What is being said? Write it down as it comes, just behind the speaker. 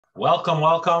Welcome,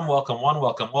 welcome, welcome one,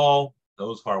 welcome all.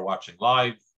 Those who are watching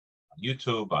live on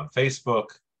YouTube, on Facebook,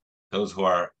 those who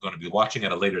are going to be watching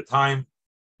at a later time.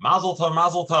 Mazel tov,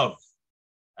 mazel tov.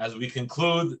 As we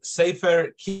conclude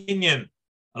Sefer Kinyan,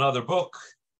 another book,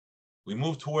 we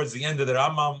move towards the end of the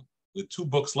Rambam with two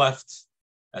books left.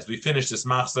 As we finish this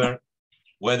Machzer,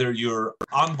 whether you're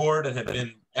on board and have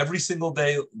been every single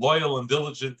day loyal and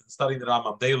diligent in studying the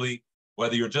Rambam daily,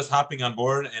 whether you're just hopping on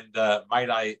board, and might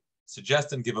I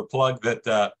suggest and give a plug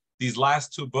that these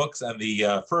last two books and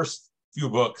the first few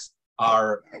books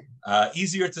are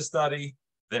easier to study.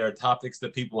 They're topics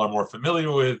that people are more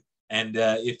familiar with. And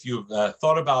if you've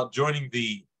thought about joining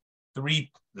the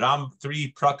three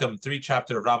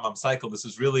chapter Rambam cycle, this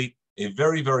is really a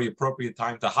very, very appropriate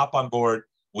time to hop on board,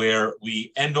 where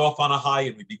we end off on a high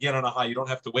and we begin on a high. You don't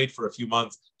have to wait for a few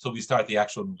months till we start the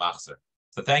actual Machzer.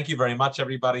 So thank you very much,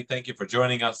 everybody. Thank you for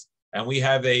joining us. And we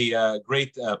have a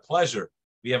great pleasure.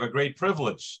 We have a great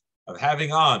privilege of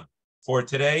having on for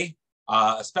today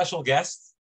a special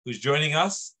guest who's joining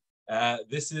us.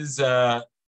 This is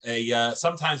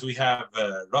sometimes we have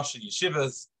Rosh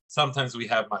Yeshivas, sometimes we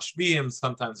have Mashbiim,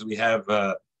 sometimes we have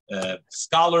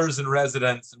scholars in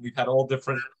residence, and we've had all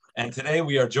different. And today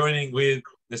we are joining with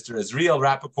Mr. Israel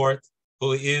Rappaport,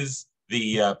 who is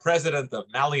the president of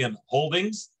Malian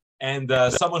Holdings, and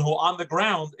someone who on the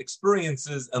ground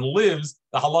experiences and lives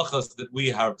the halachas that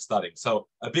we are studying. So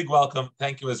a big welcome.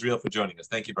 Thank you, Israel, for joining us.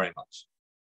 Thank you very much.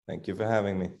 Thank you for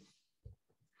having me.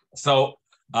 So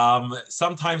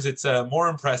sometimes it's more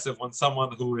impressive when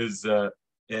someone who is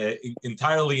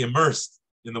entirely immersed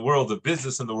in the world of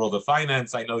business and the world of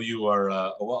finance. I know you are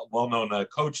a well-known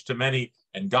coach to many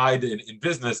and guide in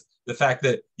business. The fact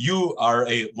that you are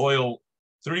a loyal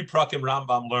 3 Prakim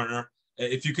Rambam learner,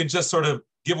 if you can just sort of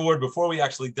give a word before we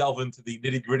actually delve into the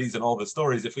nitty-gritties and all the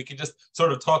stories, if we can just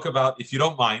sort of talk about, if you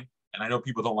don't mind, and I know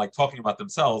people don't like talking about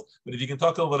themselves, but if you can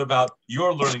talk a little bit about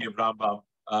your learning of Rambam,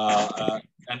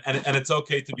 and it's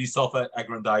okay to be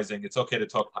self-aggrandizing. It's okay to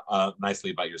talk nicely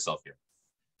about yourself here.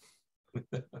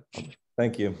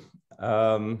 Thank you.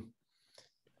 So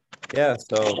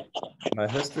my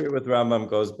history with Rambam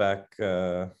goes back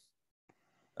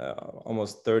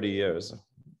almost 30 years.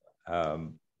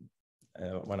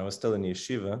 When I was still in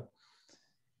yeshiva,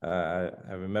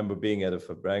 I remember being at a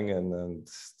Farbrengen, and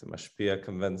the Mashpia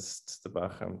convinced the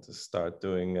Bachram to start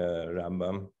doing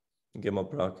Rambam, Gimel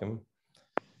Prakim.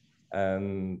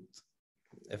 And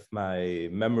if my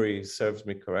memory serves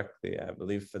me correctly, I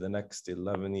believe for the next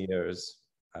 11 years,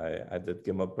 I did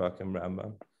Gimel Prakim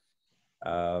Rambam.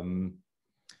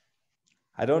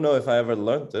 I don't know if I ever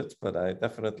learned it, but I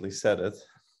definitely said it.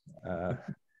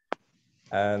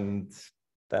 And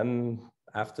then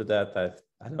after that,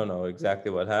 I don't know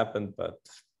exactly what happened, but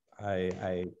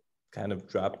I kind of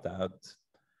dropped out.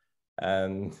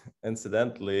 And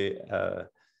incidentally, for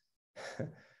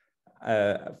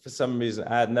some reason,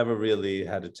 I had never really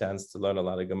had a chance to learn a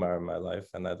lot of Gemara in my life,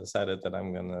 and I decided that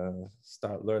I'm going to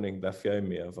start learning Daf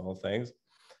Yomi of all things.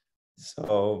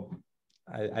 So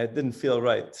I didn't feel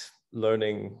right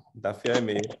learning Daf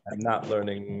Yomi and not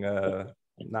learning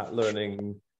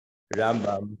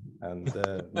Rambam, and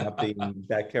not being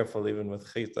that careful even with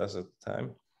Chitas at the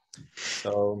time.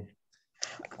 So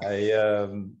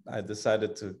I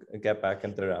decided to get back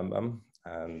into Rambam,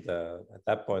 and at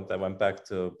that point I went back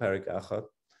to Perek Achad,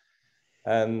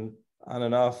 and on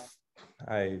and off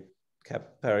I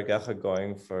kept Perek Achad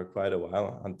going for quite a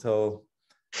while until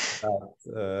I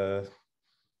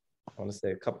want to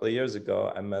say a couple of years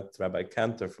ago, I met Rabbi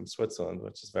Cantor from Switzerland,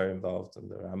 which is very involved in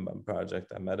the Rambam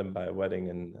project. I met him by a wedding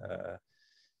in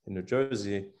New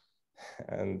Jersey,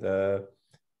 and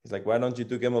he's like, "Why don't you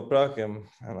do Gimel Prakim?"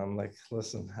 And I'm like,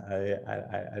 "Listen, I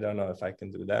don't know if I can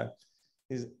do that."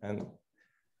 And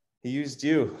he used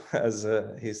you as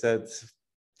he said,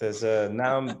 "There's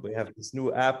now we have this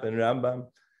new app in Rambam,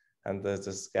 and there's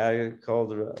this guy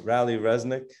called Rally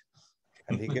Resnick."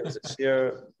 And he gives a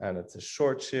shir, and it's a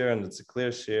short shir, and it's a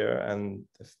clear shir, and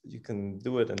if you can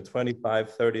do it in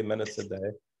 25, 30 minutes a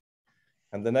day.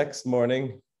 And the next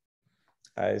morning,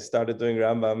 I started doing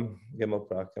Rambam Gimel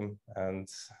Prakim, and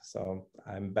so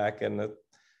I'm back in it.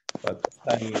 But this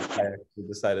time I actually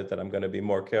decided that I'm going to be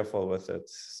more careful with it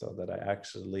so that I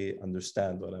actually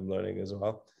understand what I'm learning as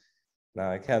well.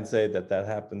 Now, I can't say that that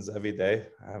happens every day.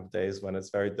 I have days when it's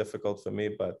very difficult for me,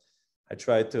 but I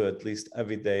try to at least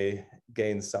every day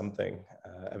gain something,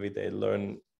 every day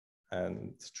learn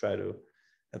and try to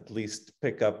at least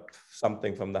pick up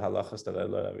something from the halachas that I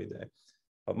learn every day.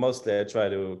 But mostly I try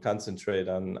to concentrate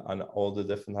on all the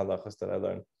different halachas that I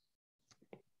learn.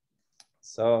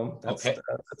 So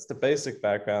that's the basic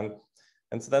background.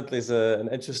 incidentally, is an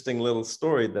interesting little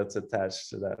story that's attached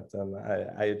to that, and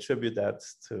I attribute that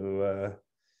to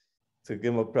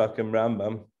Gimel Prakim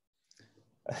Rambam.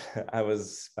 I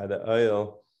was by the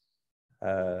oil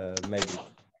maybe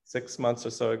 6 months or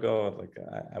so ago. Like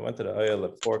I went to the oil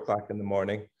at 4 o'clock in the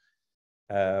morning.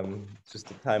 Just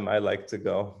the time I like to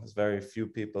go. There's very few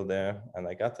people there, and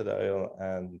I got to the oil,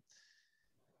 and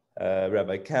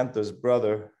Rabbi Cantor's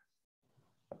brother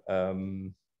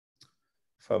from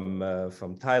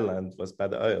Thailand was by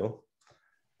the oil,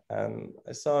 and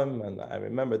I saw him, and I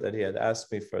remember that he had asked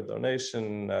me for a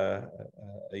donation a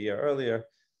year earlier,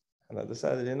 and I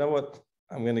decided, you know what,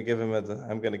 I'm going to give him a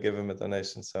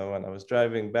donation. So when I was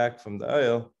driving back from the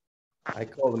oil, I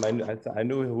called him. I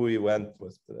knew who he went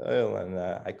with the oil, and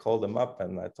I called him up,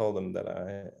 and I told him that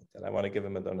I want to give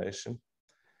him a donation,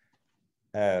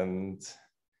 and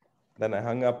then I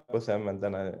hung up with him, and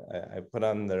then I put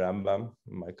on the Rambam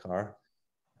in my car.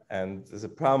 And there's a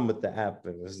problem with the app.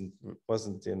 It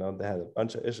wasn't, you know, they had a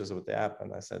bunch of issues with the app.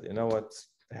 And I said, you know what,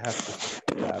 they have to fix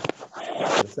the app.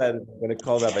 I said, I'm going to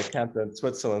call Rabbi Cantor in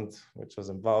Switzerland, which was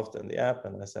involved in the app.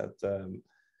 And I said,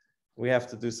 we have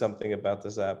to do something about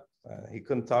this app. He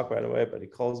couldn't talk right away, but he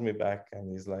calls me back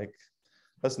and he's like,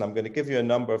 listen, I'm going to give you a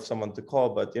number of someone to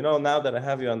call. But, you know, now that I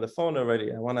have you on the phone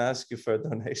already, I want to ask you for a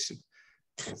donation.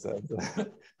 I said,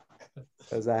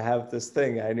 because I have this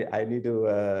thing, I need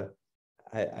to,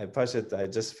 I push it. I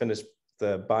just finished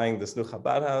buying this new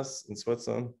Chabad house in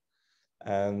Switzerland.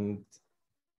 And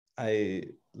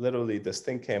this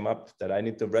thing came up that I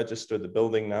need to register the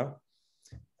building now.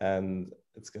 And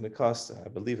it's going to cost, I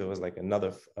believe it was like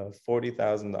another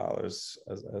 $40,000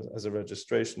 as a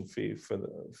registration fee for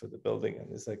the building.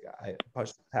 And it's like, I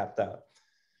tapped out.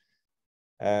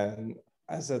 And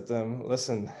I said to him,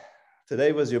 listen,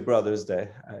 today was your brother's day.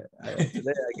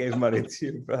 Today I gave money to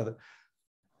your brother.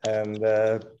 And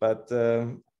I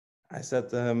said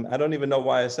to him, I don't even know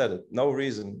why I said it. No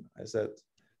reason. I said,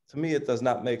 to me, it does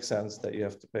not make sense that you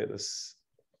have to pay this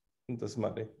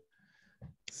money.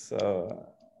 So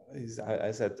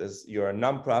I said, you're a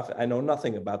nonprofit. I know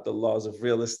nothing about the laws of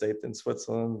real estate in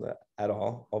Switzerland at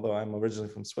all, although I'm originally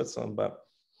from Switzerland. But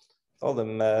I told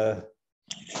him,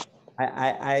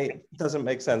 it doesn't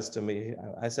make sense to me.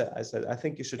 I said, I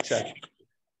think you should check.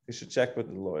 You should check with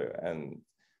the lawyer. And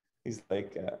he's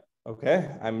like,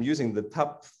 okay, I'm using the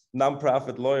top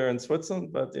nonprofit lawyer in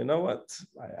Switzerland, but you know what?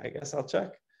 I guess I'll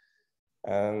check.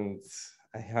 And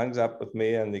he hangs up with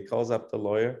me, and he calls up the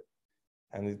lawyer,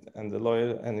 and he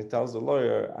tells the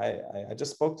lawyer, I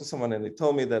just spoke to someone, and he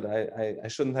told me that I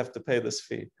shouldn't have to pay this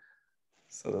fee.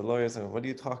 So the lawyer said, what are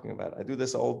you talking about? I do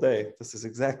this all day. This is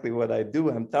exactly what I do.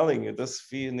 I'm telling you, this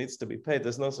fee needs to be paid.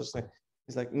 There's no such thing.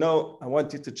 He's like, no, I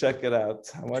want you to check it out.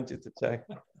 I want you to check.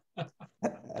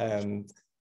 And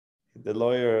the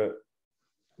lawyer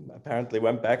apparently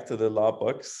went back to the law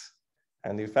books,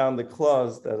 and he found the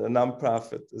clause that a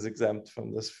nonprofit is exempt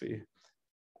from this fee.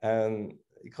 And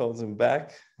he calls him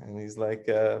back, and he's like,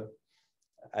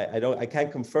 I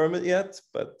can't confirm it yet,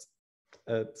 but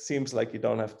it seems like you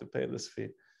don't have to pay this fee.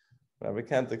 Rabbi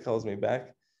Cantor calls me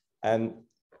back, and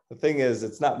the thing is,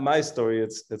 it's not my story,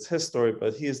 it's his story,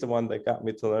 but he is the one that got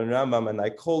me to learn Rambam. And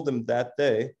I called him that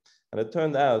day, and it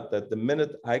turned out that the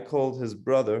minute I called his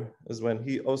brother is when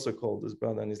he also called his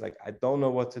brother, and he's like, I don't know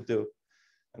what to do.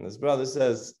 And his brother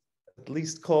says, at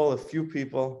least call a few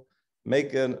people,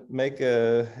 make a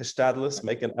hishtadlus,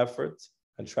 make an effort,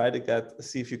 and try to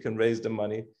see if you can raise the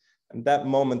money. And that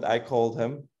moment I called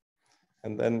him,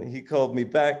 and then he called me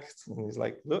back, and he's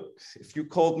like, look, if you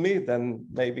called me, then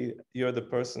maybe you're the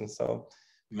person. So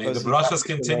may the brachas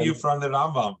continue from the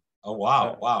Rambam. Oh,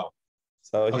 wow, wow.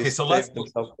 So okay, so let's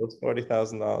himself those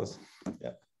 $40,000.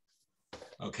 Yeah.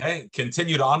 Okay,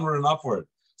 continued onward and upward.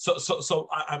 So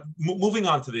I'm moving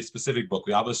on to the specific book.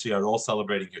 We obviously are all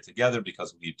celebrating here together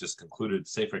because we've just concluded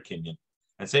Sefer Kinyan.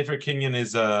 And Sefer Kinyan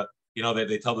is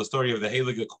they tell the story of the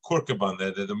Heilige Kurkaban,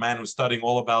 the man who's studying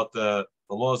all about the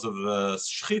laws of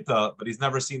Shechita, but he's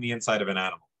never seen the inside of an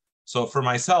animal. So for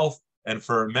myself, and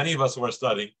for many of us who are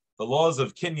studying, the laws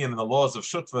of Kinyan and the laws of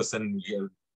Shutvas and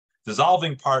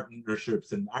dissolving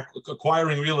partnerships and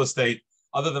acquiring real estate,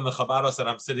 other than the Chabados that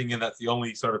I'm sitting in, that's the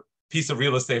only sort of piece of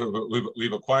real estate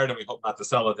we've acquired, and we hope not to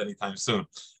sell it anytime soon.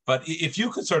 But if you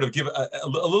could sort of give a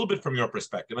little bit from your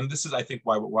perspective, and this is, I think,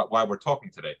 why we're talking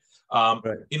today.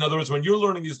 Right. In other words, when you're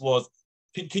learning these laws,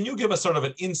 can you give us sort of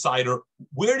an insider?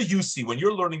 Where do you see when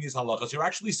you're learning these halachas? You're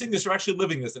actually seeing this, you're actually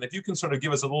living this, and if you can sort of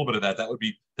give us a little bit of that, that would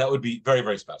be very,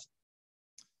 very special.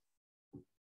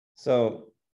 So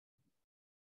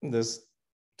there's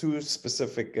two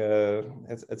specific.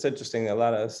 It's interesting.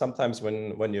 Sometimes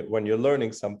when you're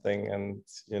learning something, and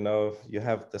you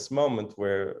have this moment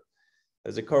where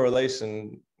there's a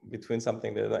correlation between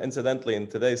something that, incidentally, in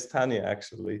today's Tanya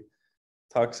actually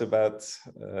talks about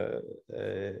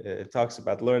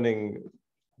learning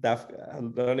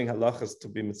halachas to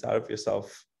be mitzaref yourself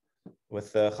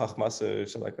with chachmas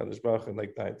shalai kadosh baruch Hu,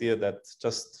 like the idea that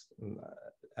just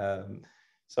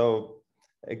so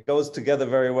it goes together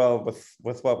very well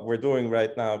with what we're doing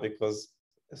right now, because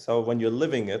so when you're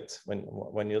living it,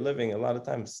 when you're living, a lot of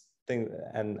times things,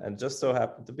 and just so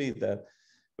happened to be that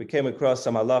we came across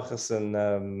some halachas in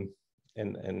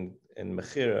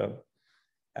Mechira,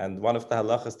 and one of the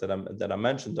halachas that I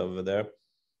mentioned over there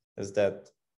is that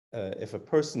if a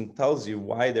person tells you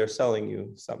why they're selling you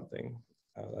something,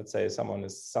 let's say someone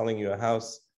is selling you a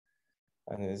house,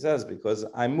 and he says, because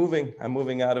I'm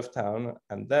moving out of town,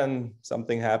 and then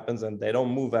something happens and they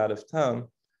don't move out of town,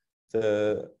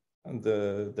 the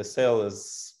sale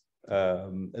is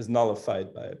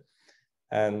nullified by it.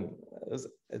 And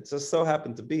it just so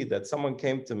happened to be that someone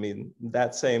came to me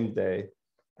that same day,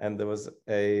 and there was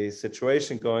a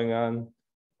situation going on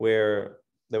where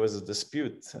there was a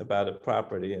dispute about a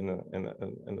property in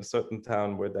a certain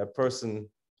town where that person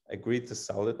agreed to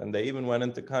sell it, and they even went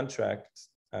into contract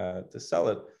to sell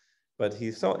it. But he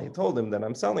told him that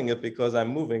I'm selling it because I'm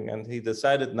moving, and he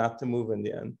decided not to move in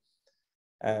the end.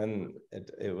 And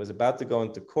it was about to go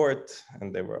into court,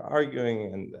 and they were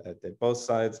arguing, and they both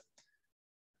sides.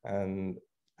 And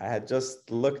I had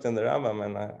just looked in the Rambam,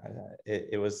 and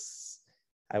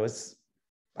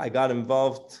I got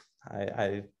involved.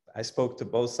 I spoke to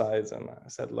both sides, and I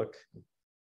said, look,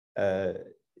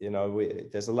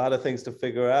 there's a lot of things to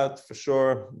figure out for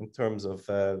sure in terms of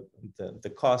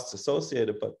the costs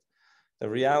associated, but the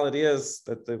reality is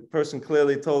that the person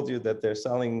clearly told you that they're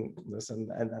selling this,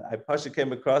 and I partially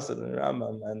came across it in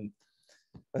Rambam, and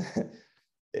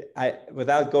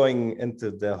without going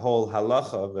into the whole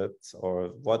halacha of it or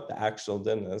what the actual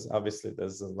din is, obviously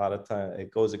there's a lot of time,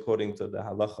 it goes according to the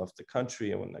halacha of the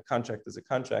country, and when the contract is a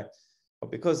contract, but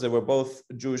because they were both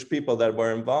Jewish people that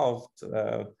were involved,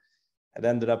 it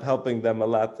ended up helping them a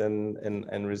lot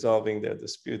in resolving their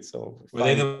dispute. So were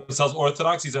they themselves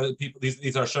Orthodox? These are people.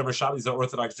 These are Shomer Shabbat. These are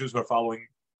Orthodox Jews who are following.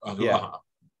 Yeah.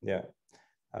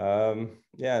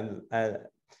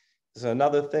 So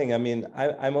another thing. I mean,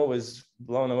 I'm always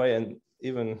blown away, and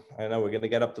even I know we're going to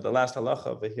get up to the last halacha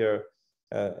over here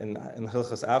in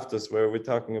Hilchas Aftos, where we're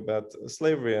talking about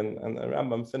slavery, and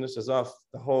Rambam finishes off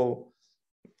the whole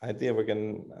idea.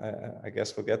 I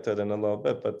guess we'll get to it in a little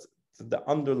bit, but the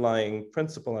underlying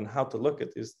principle and how to look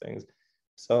at these things.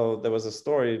 So there was a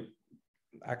story,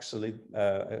 actually,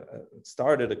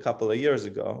 started a couple of years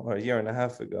ago, or a year and a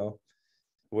half ago,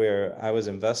 where I was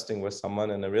investing with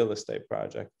someone in a real estate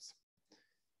project,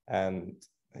 and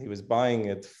he was buying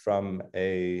it from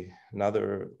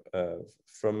another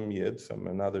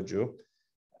Jew,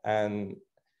 and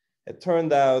it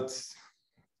turned out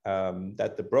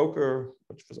that the broker,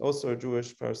 which was also a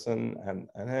Jewish person,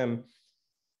 and him,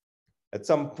 at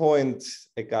some point,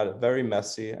 it got very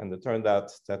messy, and it turned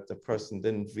out that the person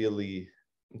didn't really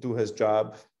do his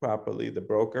job properly, the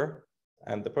broker,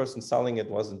 and the person selling it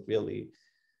wasn't really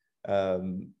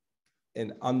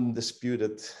in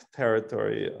undisputed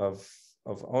territory of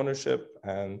ownership.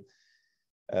 And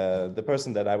the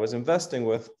person that I was investing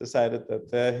with decided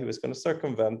that he was going to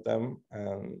circumvent them,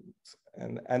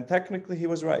 and technically he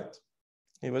was right.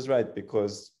 He was right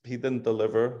because he didn't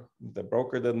deliver, the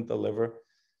broker didn't deliver.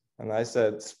 And I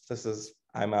said,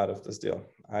 I'm out of this deal.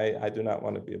 I do not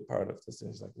want to be a part of this. And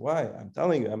he's like, why? I'm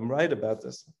telling you, I'm right about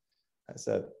this. I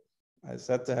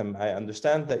said to him, I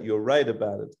understand that you're right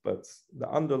about it, but the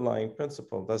underlying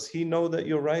principle, does he know that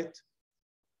you're right?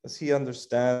 Does he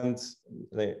understand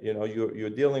that, you're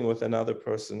dealing with another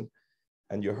person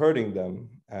and you're hurting them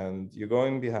and you're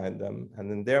going behind them, and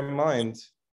in their mind,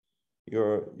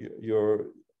 you're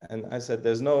and I said,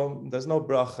 there's no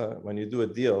bracha when you do a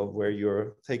deal where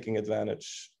you're taking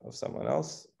advantage of someone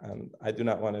else. And I do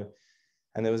not want to,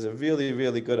 and it was a really,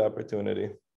 really good opportunity.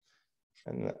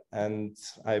 And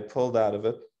I pulled out of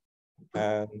it.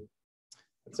 And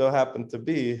it so happened to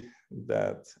be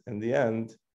that in the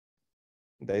end,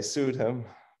 they sued him,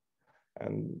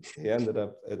 and it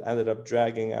ended up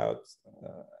dragging out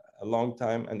a long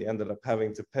time, and he ended up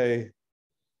having to pay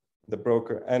the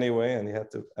broker anyway, and he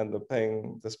had to end up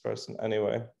paying this person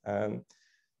anyway. And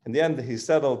in the end, he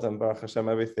settled, and Baruch Hashem,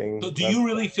 everything. So do you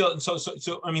really feel,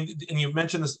 so I mean, and you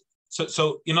mentioned this,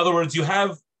 so in other words, you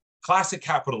have classic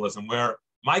capitalism where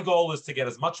my goal is to get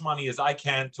as much money as I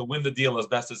can to win the deal as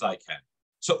best as I can.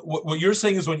 So what you're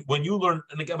saying is when you learn,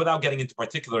 and again, without getting into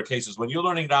particular cases, when you're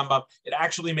learning Rambam, it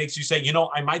actually makes you say,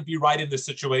 I might be right in this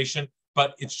situation,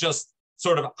 but it's just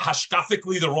sort of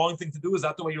hashkafically the wrong thing to do. Is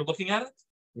that the way you're looking at it?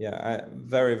 Yeah,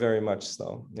 very, very much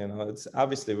so. It's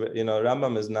obviously,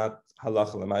 Rambam is not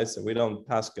halacha l'maaseh. We don't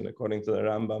paskin according to the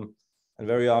Rambam. And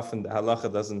very often the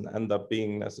halacha doesn't end up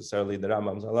being necessarily the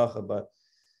Rambam's halacha, but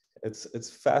it's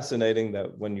fascinating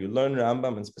that when you learn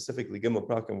Rambam, and specifically Gimel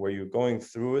Prakim, where you're going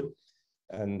through it,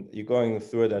 and you're going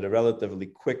through it at a relatively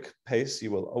quick pace,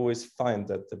 you will always find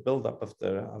that the buildup of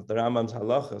the Rambam's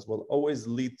halachas will always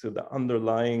lead to the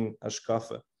underlying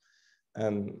hashkafa.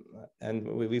 And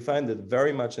we find it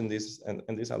very much in these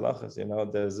halachas.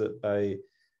 There's by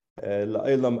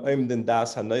la'olam oimdin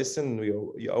das hanoisen.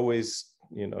 You always,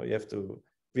 you have to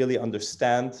really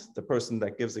understand the person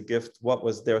that gives a gift. What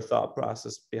was their thought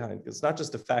process behind it? It's not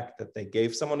just the fact that they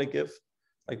gave someone a gift.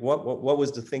 Like what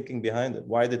was the thinking behind it?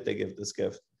 Why did they give this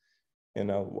gift? And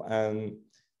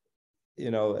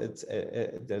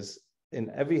there's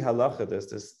in every halacha there's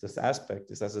this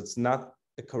aspect. It says it's not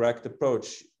a correct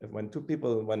approach. When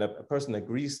a person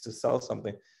agrees to sell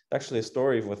something, actually a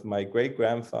story with my great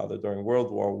grandfather during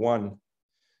World War I.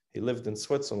 He lived in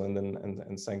Switzerland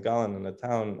in St. Gallen in a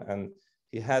town, and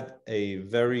he had a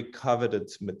very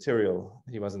coveted material.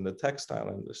 He was in the textile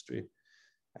industry.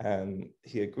 And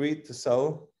he agreed to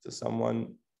sell to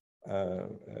someone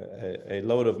a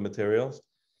load of materials.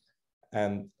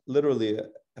 And literally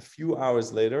a few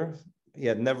hours later, he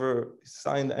had never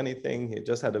signed anything. He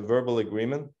just had a verbal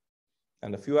agreement.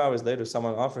 And a few hours later,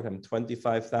 someone offered him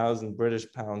 25,000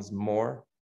 British pounds more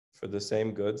for the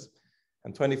same goods.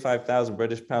 And 25,000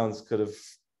 British pounds could have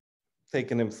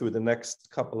taken him through the next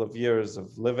couple of years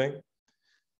of living.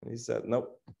 And he said,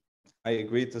 nope. I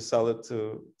agreed to sell it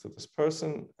to this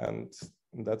person, and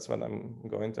that's what I'm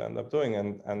going to end up doing.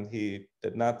 And he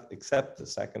did not accept the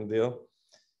second deal.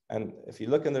 And if you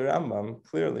look in the Rambam,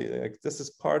 clearly, like, this is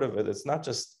part of it. It's not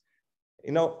just,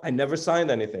 I never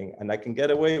signed anything, and I can get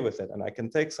away with it, and I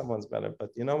can take someone's better. But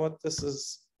you know what?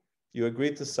 You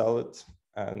agreed to sell it,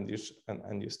 and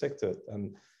you stick to it.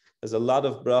 And there's a lot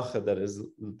of bracha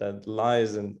that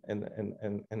lies in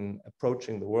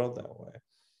approaching the world that way.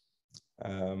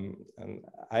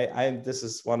 And this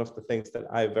is one of the things that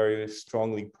I very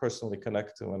strongly personally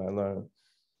connect to when I learn.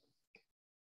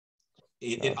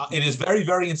 It is very,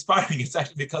 very inspiring. It's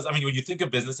actually because, when you think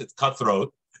of business, it's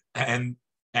cutthroat, and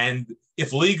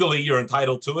if legally you're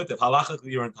entitled to it, if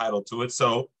halachically you're entitled to it,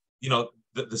 so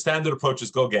the standard approach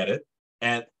is go get it,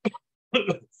 and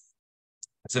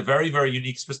it's a very, very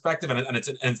unique perspective, and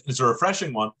it's a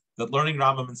refreshing one. That learning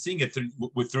Rambam and seeing it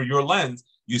through your lens,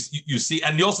 you see,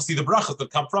 and you also see the brachas that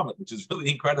come from it, which is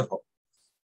really incredible.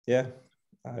 Yeah,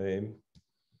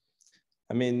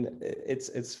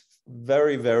 it's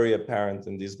very, very apparent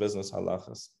in these business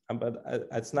halachas, but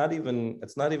it's not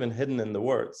even hidden in the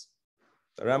words.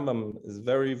 The Rambam is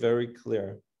very, very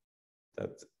clear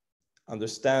that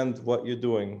understand what you're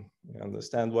doing,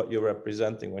 understand what you're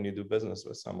representing when you do business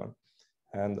with someone.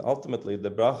 And ultimately, the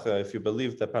bracha, if you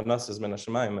believe that parnas is min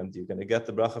hashamayim and you're going to get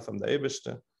the bracha from the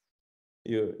Eibishter,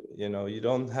 you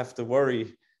don't have to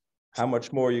worry how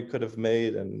much more you could have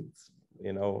made, and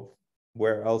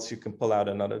where else you can pull out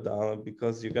another dollar,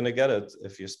 because you're going to get it.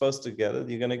 If you're supposed to get it,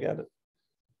 you're going to get it.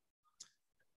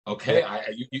 Okay,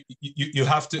 you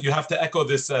have to echo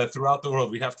this throughout the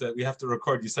world. We have to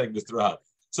record you saying this throughout.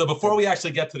 So before we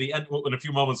actually get to the end, in a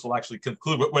few moments we'll actually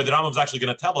conclude where the Rambam is actually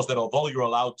going to tell us that although you're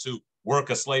allowed to work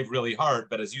a slave really hard,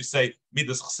 but as you say,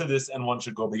 midas chassidus, and one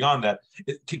should go beyond that.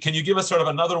 Can you give us sort of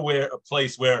another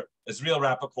place where Israel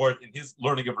Rappaport, in his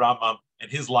learning of Rambam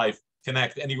and his life,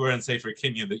 connect anywhere in Sefer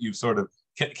Kinyan that you've sort of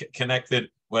connected,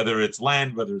 whether it's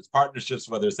land, whether it's partnerships,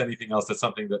 whether it's anything else that's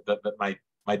something that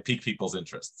might pique people's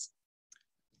interests?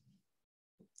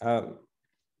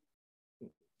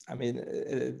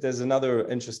 There's another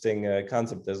interesting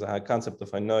concept. There's a concept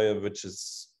of hanoya, which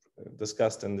is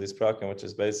discussed in this prakim, which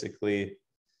is basically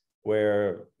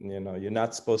where you're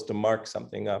not supposed to mark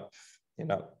something up,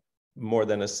 more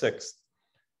than a sixth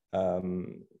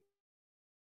when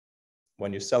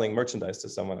you're selling merchandise to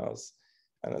someone else.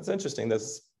 And it's interesting.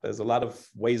 There's a lot of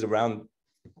ways around.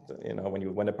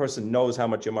 When a person knows how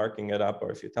much you're marking it up,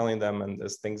 or if you're telling them, and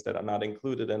there's things that are not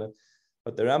included in it.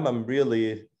 But the Rambam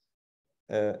really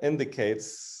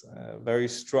indicates very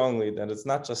strongly that it's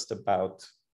not just about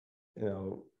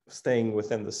staying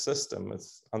within the system,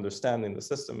 it's understanding the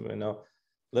system.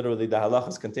 Literally the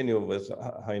halachas continue with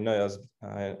hanoyas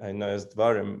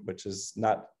dvarim, which is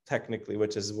not technically,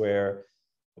 which is where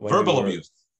verbal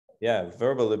abuse.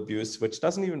 verbal abuse, which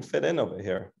doesn't even fit in over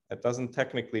here. It doesn't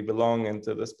technically belong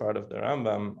into this part of the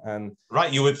Rambam. And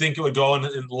right, you would think it would go in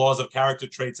the laws of character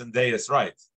traits and deis,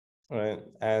 right? Right,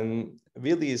 and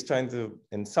really he's trying to,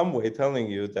 in some way, telling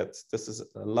you that this is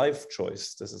a life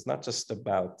choice. This is not just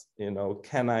about,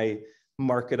 can I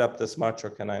mark it up this much or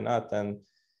can I not? And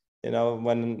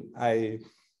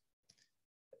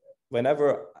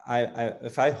whenever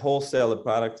if I wholesale a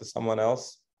product to someone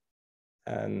else,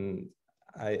 and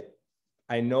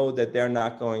I know that they're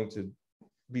not going to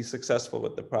be successful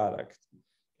with the product,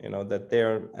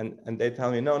 that and they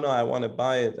tell me, no, I want to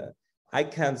buy it. I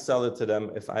can't sell it to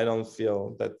them if I don't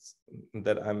feel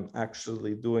that I'm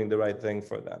actually doing the right thing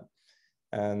for them.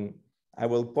 And I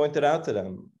will point it out to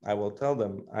them. I will tell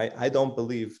them, I don't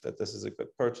believe that this is a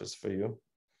good purchase for you.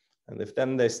 And if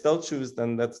then they still choose,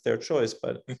 then that's their choice.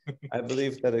 But I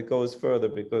believe that it goes further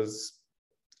because,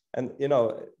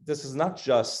 this is not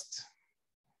just,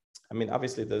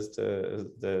 obviously there's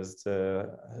the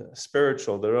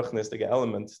spiritual, the ruchnistic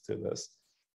element to this.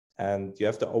 And you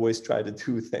have to always try to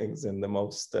do things in the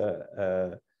most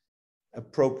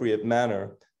appropriate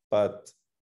manner. But,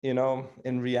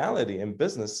 in reality, in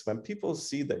business, when people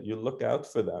see that you look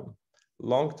out for them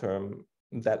long-term,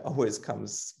 that always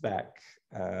comes back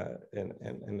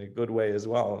in a good way as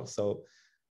well. So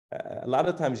a lot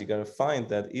of times you're going to find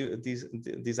that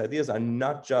these ideas are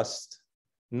not just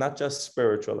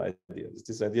spiritual ideas.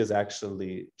 These ideas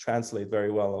actually translate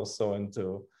very well also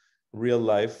into real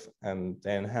life, and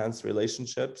they enhance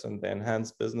relationships and they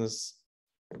enhance business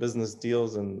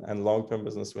deals and long-term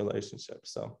business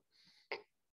relationships. So,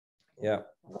 yeah.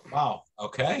 Wow.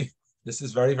 Okay. This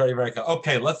is very, very, very cool.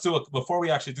 Okay, let's do it before we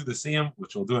actually do the siyum,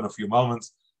 which we'll do in a few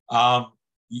moments.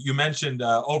 You mentioned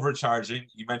overcharging.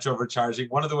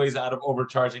 One of the ways out of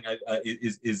overcharging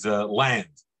is land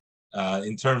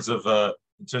in terms of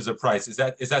price. Is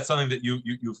that something that you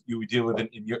deal with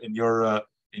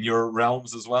in your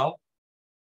realms as well?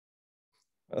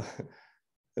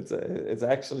 It's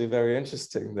actually very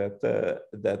interesting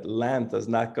that land does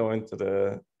not go into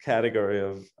the category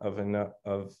of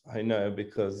haina,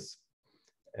 because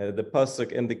the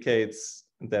pasuk indicates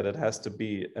that it has to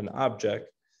be an object,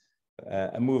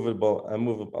 a movable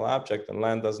object, and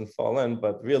land doesn't fall in.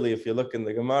 But really, if you look in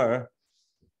the Gemara,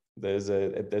 there's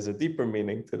a deeper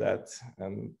meaning to that,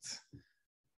 and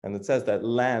it says that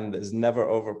land is never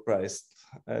overpriced.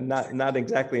 Not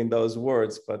exactly in those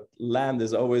words, but land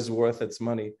is always worth its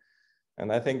money. And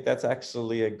I think that's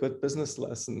actually a good business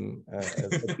lesson,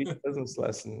 a deep business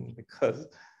lesson, because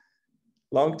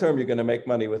long term you're going to make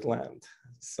money with land.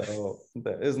 So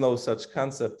there is no such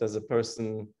concept as a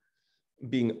person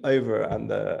being over on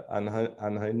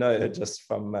haina just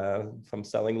from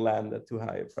selling land at too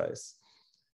high a price.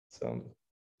 So,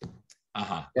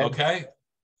 okay.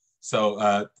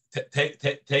 So take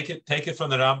it from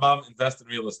the Rambam. Invest in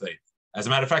real estate. As a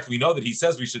matter of fact, we know that he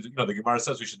says we should. The Gemara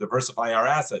says we should diversify our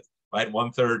assets, right?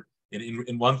 1/3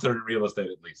 in 1/3 in real estate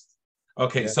at least.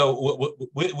 Okay. Yeah. So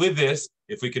with this,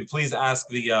 if we can please ask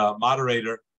the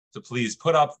moderator to please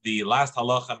put up the last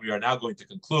halacha, and we are now going to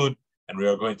conclude. And we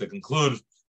are going to conclude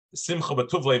the Simcha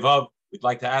B'Tuv Levav. We'd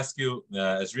like to ask you,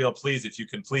 Israel, please, if you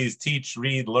can please teach,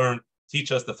 read, learn.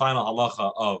 Teach us the final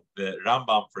halacha of the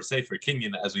Rambam for Sefer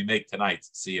Kinyan as we make tonight's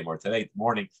siyum, or today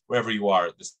morning, wherever you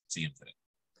are, this siyum today.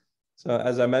 So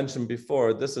as I mentioned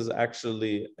before, this is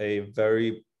actually a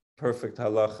very perfect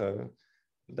halacha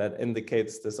that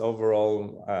indicates this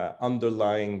overall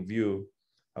underlying view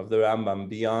of the Rambam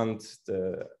beyond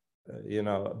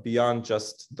beyond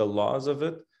just the laws of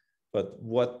it, but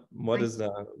what is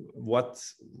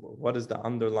the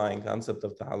underlying concept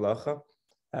of the halacha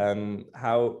and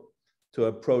how to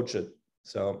approach it.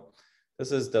 So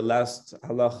this is the last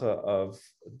halacha of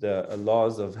the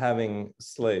laws of having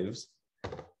slaves.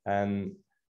 And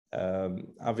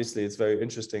obviously it's very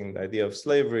interesting, the idea of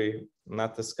slavery,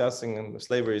 not discussing, and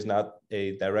slavery is not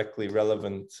a directly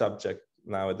relevant subject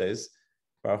nowadays,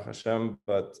 Baruch Hashem,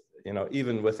 but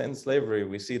even within slavery,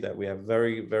 we see that we have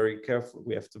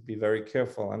we have to be very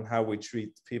careful on how we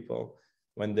treat people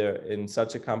when they're in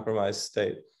such a compromised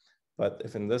state. But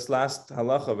if in this last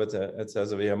halacha it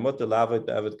says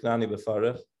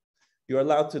you're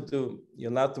allowed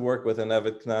to work with an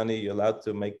Eved Knani, you're allowed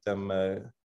to make them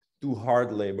do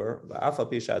hard labor.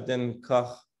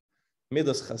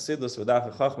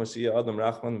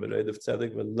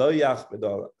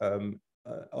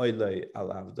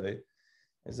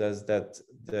 It says that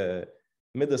the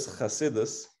midas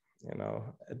chasidus,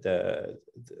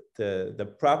 the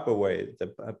proper way,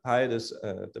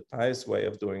 the pious way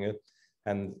of doing it,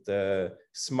 and the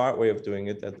smart way of doing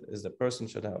it, that is the person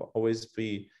should always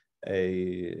be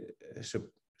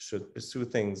should pursue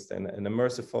things in a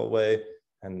merciful way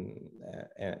and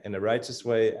in a righteous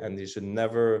way, and he should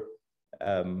never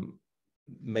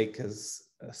make his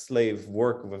slave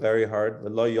work very hard.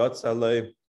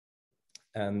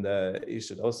 And he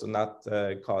should also not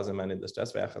cause him any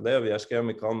distress.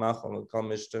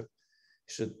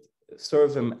 He should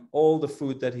serve him all the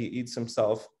food that he eats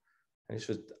himself, and he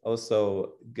should also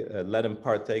let him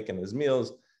partake in his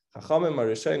meals. Chachamim are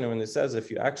Rishonim, when he says,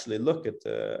 if you actually look at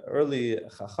the early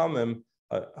Chachamim,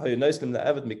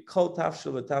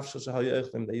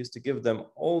 they used to give them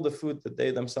all the food that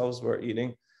they themselves were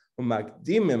eating,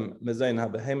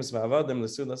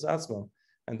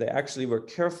 and they actually were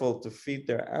careful to feed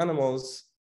their animals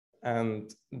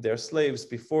and their slaves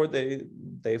before they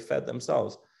fed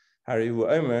themselves.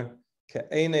 Can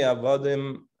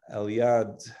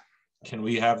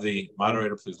we have the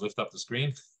moderator please lift up the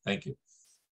screen? Thank you.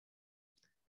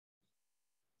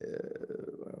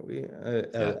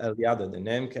 The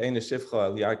name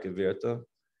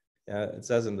it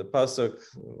says in the pasuk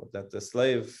that the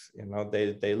slave,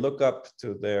 they look up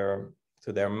to their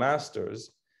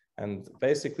masters, and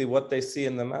basically what they see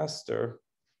in the master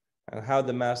and how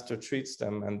the master treats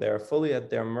them, and they are fully at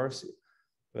their mercy.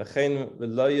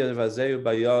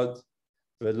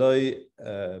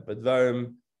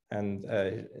 And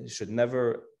should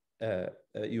never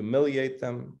humiliate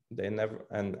them. They never,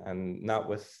 and not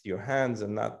with your hands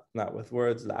and not with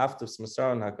words. It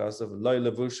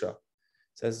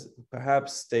says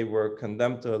perhaps they were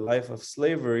condemned to a life of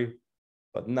slavery,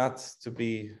 but not to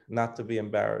be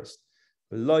embarrassed.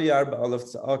 And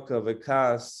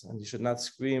you should not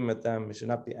scream at them. You should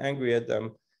not be angry at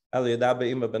them. You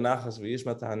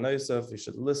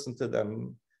should listen to them.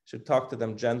 You should talk to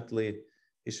them gently.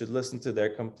 You should listen to their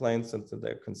complaints and to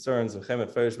their concerns. If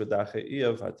it's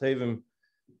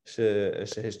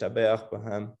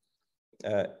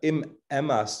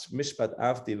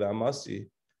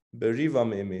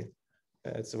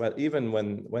about even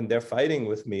when they're fighting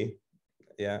with me,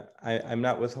 I'm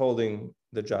not withholding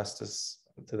the justice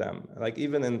to them. Like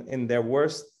even in their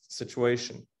worst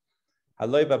situation.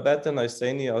 Am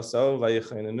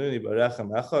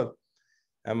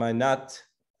I not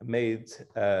made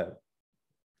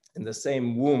in the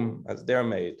same womb as they're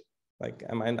made? Like,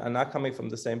 I'm not coming from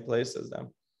the same place as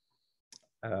them.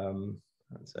 1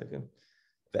 second.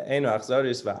 It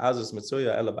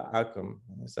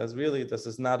says really this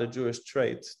is not a Jewish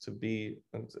trait to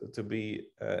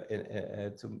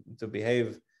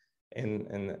behave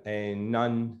in a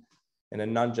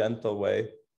non-gentle way.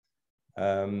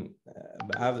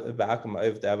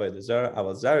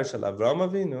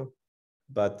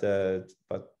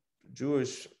 But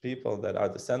Jewish people that are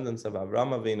descendants of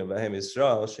Avraham Avinu,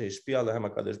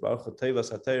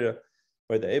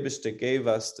 where the Eibishter gave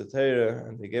us the Torah,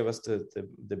 and they gave us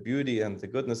the beauty and the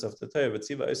goodness of the Torah,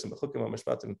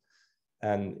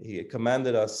 and he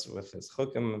commanded us with his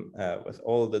chukim, with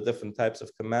all the different types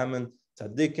of commandment.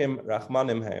 Tzadikim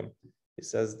Rachmanim Haim. He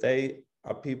says they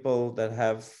are people that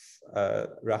have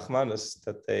Rachmanus,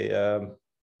 that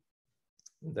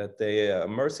they are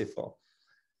merciful.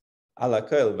 And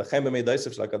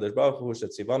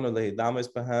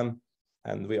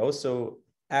we also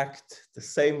act the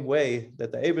same way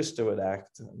that the Eibishter would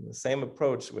act, the same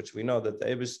approach, which we know that the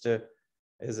Eibishter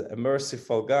is a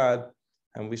merciful God,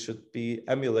 and we should be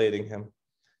emulating him.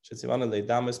 Can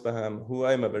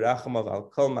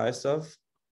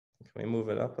we move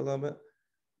it up a little bit?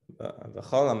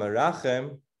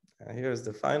 And here's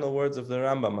the final words of the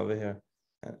Rambam over here.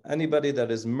 Anybody that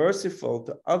is merciful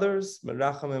to others,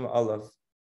 merachamim alav,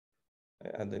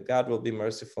 and that God will be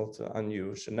merciful on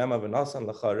you. And the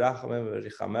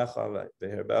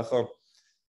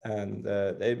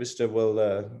Eibishter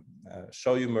will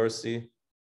show you mercy,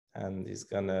 and he's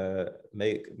gonna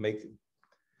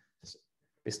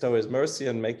bestow his mercy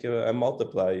and make you and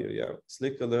multiply you. Yeah.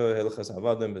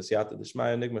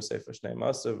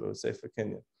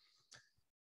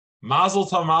 Mazel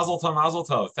tov, mazel tov, mazel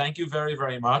tov. Thank you very,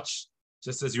 very much.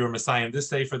 Just as you were Messiah in this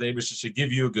day, for the Eibishter should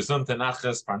give you gesund and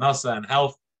nachas, parnasa, and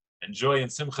health, and joy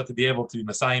and simcha to be able to be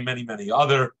Messiah many, many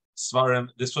other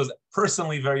svarim. This was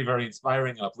personally very, very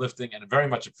inspiring and uplifting, and very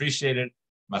much appreciated.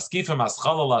 Maskifa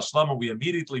maschalala shlama. We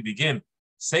immediately begin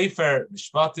Sefer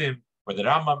Mishpatim, where the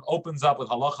Rambam opens up with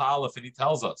halacha aleph, and he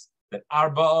tells us that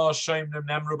arba'a shoymnim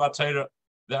nemru b'Torah.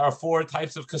 There are 4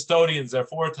 types of custodians. There are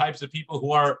 4 types of people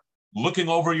who are looking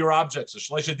over your objects. And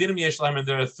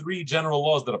there are 3 general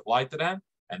laws that apply to them.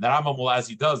 And the Rambam will, as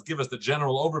he does, give us the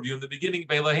general overview in the beginning.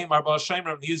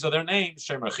 These are their names.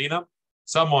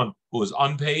 Someone who is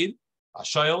unpaid.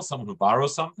 Someone who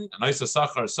borrows something.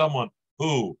 Someone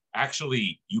who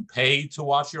actually you pay to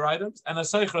watch your items, and a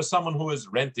seicher is someone who is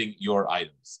renting your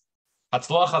items.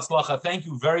 Hatzlacha, hatzlacha. Thank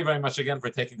you very, very much again for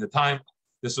taking the time.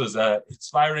 This was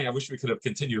inspiring. I wish we could have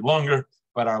continued longer,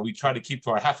 but we try to keep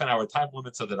to our half an hour time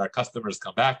limit so that our customers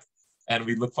come back. And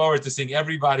we look forward to seeing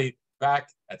everybody back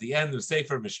at the end of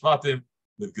Sefer Mishpatim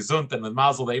with Gesund and with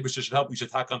Mazel. The Eibusha should help. We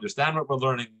should understand what we're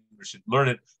learning. We should learn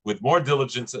it with more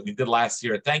diligence than we did last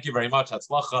year. Thank you very much.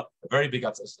 Hatzlacha. A very big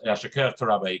Yashaker to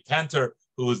Rabbi Cantor,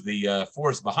 who is the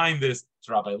force behind this,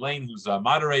 to Rabbi Lane, who's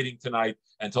moderating tonight,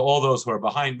 and to all those who are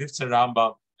behind Mivtzei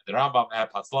Rambam and the Rambam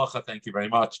app. Hatzlacha. Thank you very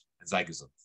much. And Sei Gesund.